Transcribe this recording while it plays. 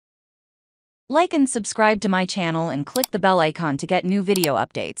Like and subscribe to my channel and click the bell icon to get new video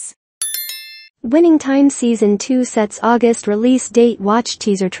updates. Winning Time Season 2 sets August release date. Watch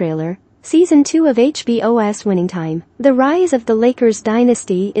teaser trailer. Season 2 of HBO's Winning Time, The Rise of the Lakers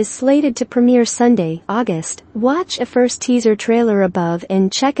Dynasty is slated to premiere Sunday, August. Watch a first teaser trailer above and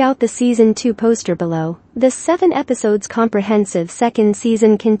check out the Season 2 poster below. The 7 episodes comprehensive second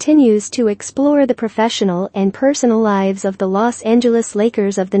season continues to explore the professional and personal lives of the Los Angeles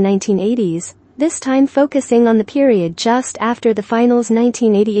Lakers of the 1980s, this time focusing on the period just after the finals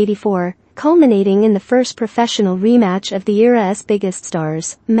 1980-84. Culminating in the first professional rematch of the era's biggest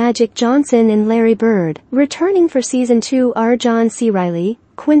stars, Magic Johnson and Larry Bird. Returning for Season 2 are John C. Reilly,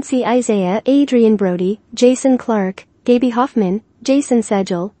 Quincy Isaiah, Adrian Brody, Jason Clarke, Gaby Hoffmann, Jason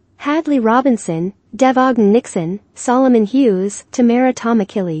Segel, Hadley Robinson, Devogn Nixon, Solomon Hughes, Tamara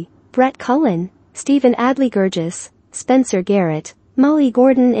Tomakili, Brett Cullen, Stephen Adly Gurgis, Spencer Garrett, Molly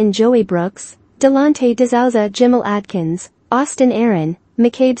Gordon and Joey Brooks, Delonte DeSouza, Jimmel Atkins, Austin Aaron,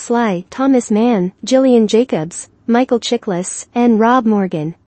 McCabe Sly, Thomas Mann, Jillian Jacobs, Michael Chiklis, and Rob Morgan.